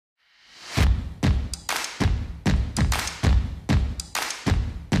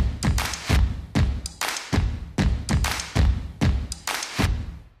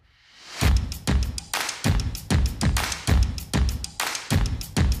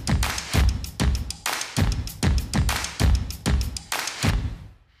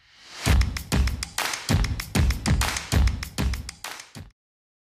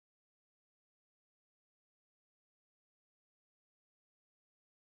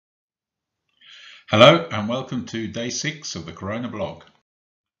Hello and welcome to day 6 of the CoronaBLOG.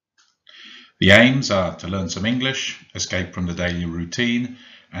 The aims are to learn some English, escape from the daily routine,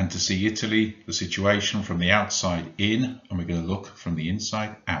 and to see Italy, the situation from the outside in, and we're going to look from the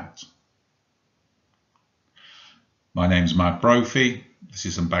inside out. My name's Mark Brophy. This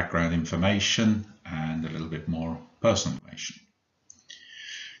is some background information and a little bit more personal information.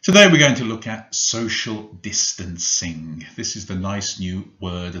 Today we're going to look at social distancing. This is the nice new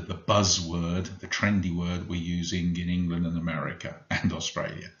word, the buzzword, the trendy word we're using in England and America and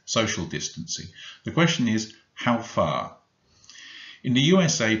Australia. Social distancing. The question is, how far? In the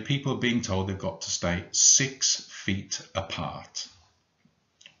USA, people are being told they've got to stay 6 feet apart.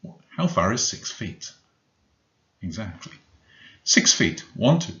 How far is 6 feet? Exactly. 6 feet.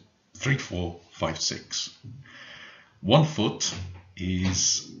 1, 2, 3, 4, 5, 6. 1 foot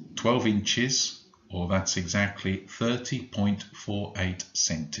is 12 inches, or that's exactly 30.48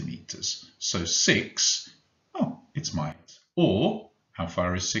 centimeters. So 6, it's my height. Or, how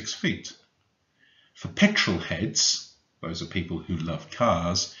far is 6 feet? For petrol heads, those are people who love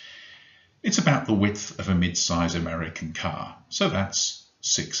cars, it's about the width of a mid-size American car. So that's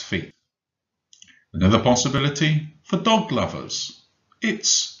 6 feet. Another possibility for dog lovers,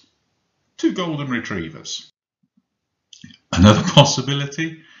 it's 2 golden retrievers. Another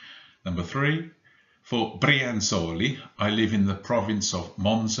possibility, number 3, for Brianzoli, I live in the province of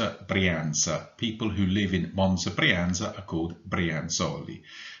Monza, Brianza. People who live in Monza, Brianza are called Brianzoli.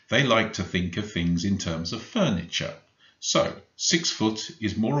 They like to think of things in terms of furniture. So 6 foot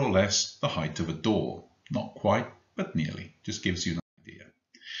is more or less the height of a door. Not quite, but nearly. Just gives you an idea.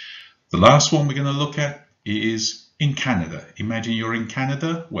 The last one we're going to look at is in Canada. Imagine you're in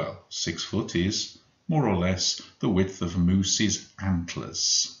Canada. Well, 6 foot is more or less the width of a moose's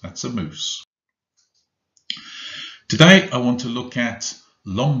antlers. That's a moose. Today I want to look at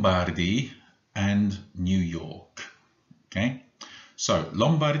Lombardy and New York. Okay, so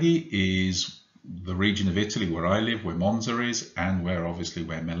Lombardy is the region of Italy where I live, where Monza is, and where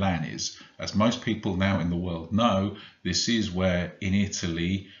Milan is. As most people now in the world know, this is where in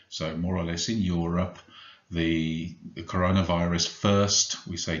Italy, so more or less in Europe, the coronavirus first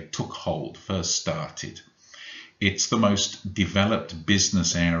took hold, first started. It's the most developed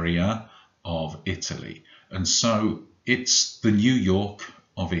business area of Italy, and so it's the New York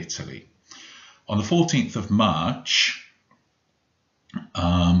of Italy. On the 14th of March,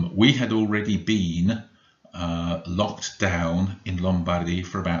 we had already been locked down in Lombardy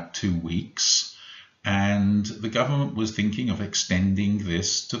for about 2 weeks, and the government was thinking of extending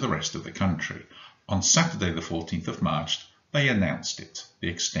this to the rest of the country. On Saturday, the 14th of March, they announced it, the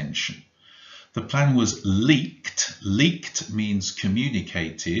extension. The plan was leaked. Leaked means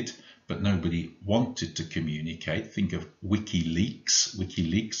communicated, but nobody wanted to communicate. Think of WikiLeaks.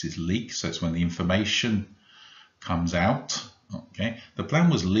 WikiLeaks is leak, so it's when the information comes out. Okay. The plan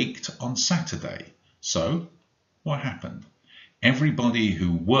was leaked on Saturday. So what happened? Everybody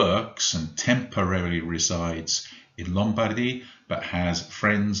who works and temporarily resides in Lombardy but has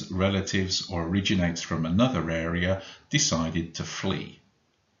friends, relatives, or originates from another area decided to flee.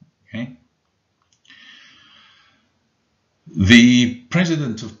 Okay. The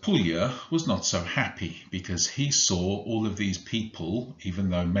president of Puglia was not so happy because he saw all of these people, even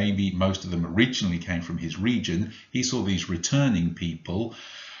though maybe most of them originally came from his region, he saw these returning people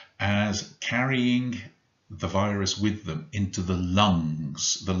as carrying the virus with them into the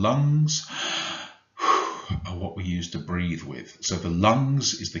lungs. The lungs are what we use to breathe with. So the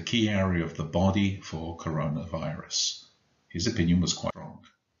lungs is the key area of the body for coronavirus. His opinion was quite wrong.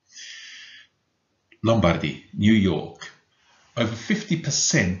 Lombardy, New York. Over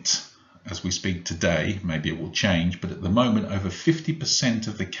 50%, as we speak today, maybe it will change, but at the moment over 50%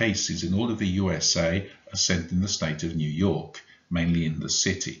 of the cases in all of the USA are centered in the state of New York, mainly in the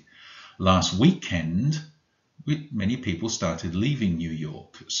city. Last weekend, many people started leaving New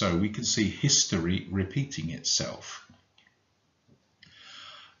York, so we can see history repeating itself.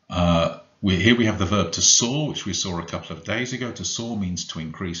 Here we have the verb to soar, which we saw a couple of days ago. To soar means to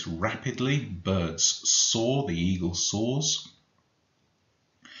increase rapidly. Birds soar, the eagle soars.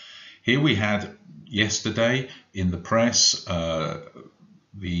 Here we had yesterday in the press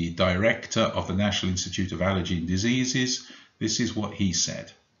the director of the National Institute of Allergy and Diseases. This is what he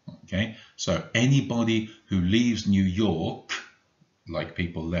said. Okay, so anybody who leaves New York, like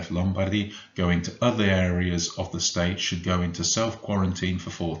people left Lombardy, going to other areas of the state should go into self-quarantine for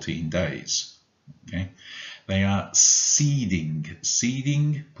 14 days. Okay, they are seeding,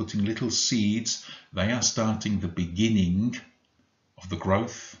 putting little seeds. They are starting the beginning of the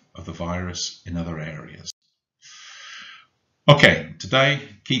growth of the virus in other areas. Okay, today,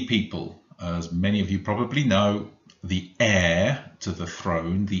 key people. as many of you probably know, the heir to the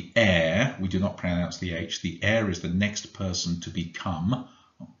throne, the heir, we do not pronounce the H, the heir is the next person to become,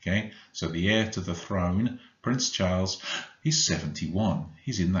 okay, so the heir to the throne, Prince Charles, he's 71,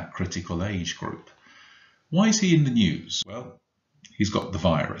 he's in that critical age group. Why is he in the news? Well, he's got the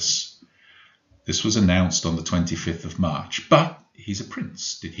virus. This was announced on the 25th of March, but he's a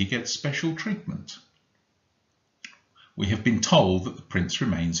prince. Did he get special treatment? We have been told that the prince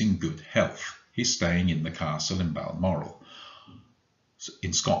remains in good health. He's staying in the castle in Balmoral,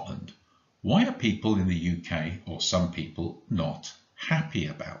 in Scotland. Why are people in the UK, or some people, not happy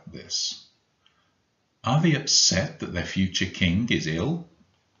about this? Are they upset that their future king is ill?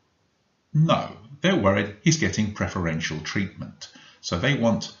 No, they're worried he's getting preferential treatment. So they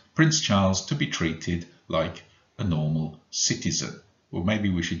want Prince Charles to be treated like a normal citizen. Or maybe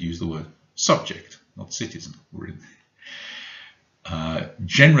we should use the word subject, not citizen.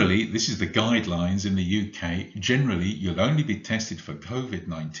 Generally, this is the guidelines in the UK. Generally, you'll only be tested for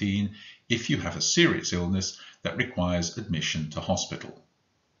COVID-19 if you have a serious illness that requires admission to hospital.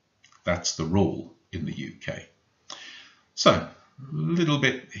 That's the rule in the UK. So, a little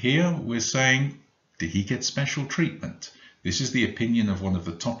bit here, we're saying, did he get special treatment? This is the opinion of one of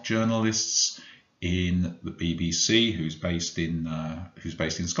the top journalists in the BBC, who's based in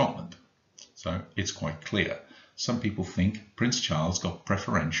Scotland. So it's quite clear. Some people think Prince Charles got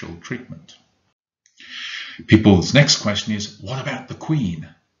preferential treatment. People's next question is, what about the Queen?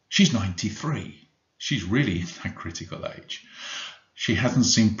 She's 93. She's really in that critical age. She hasn't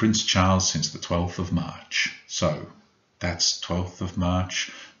seen Prince Charles since the 12th of March. So that's 12th of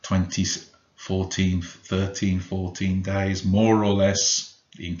March, 13, 14 days, more or less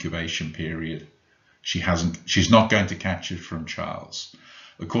the incubation period. She's not going to catch it from Charles.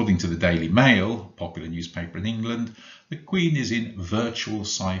 According to the Daily Mail, popular newspaper in England, the Queen is in virtual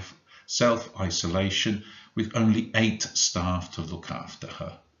self-isolation with only 8 staff to look after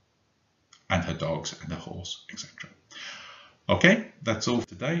her, and her dogs and her horse, etc. Okay, that's all for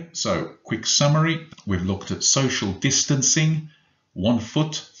today. So, quick summary. We've looked at social distancing, 1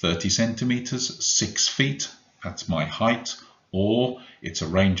 foot, 30 centimeters, 6 feet, that's my height, or it's a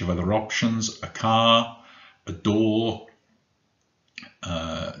range of other options, a car, a door,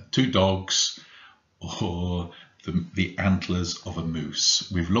 2 dogs, or the antlers of a moose.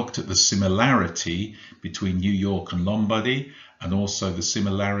 We've looked at the similarity between New York and Lombardy, and also the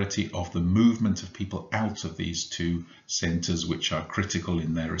similarity of the movement of people out of these 2 centres, which are critical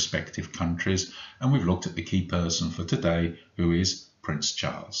in their respective countries. And we've looked at the key person for today, who is Prince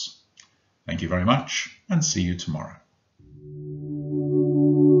Charles. Thank you very much, and see you tomorrow.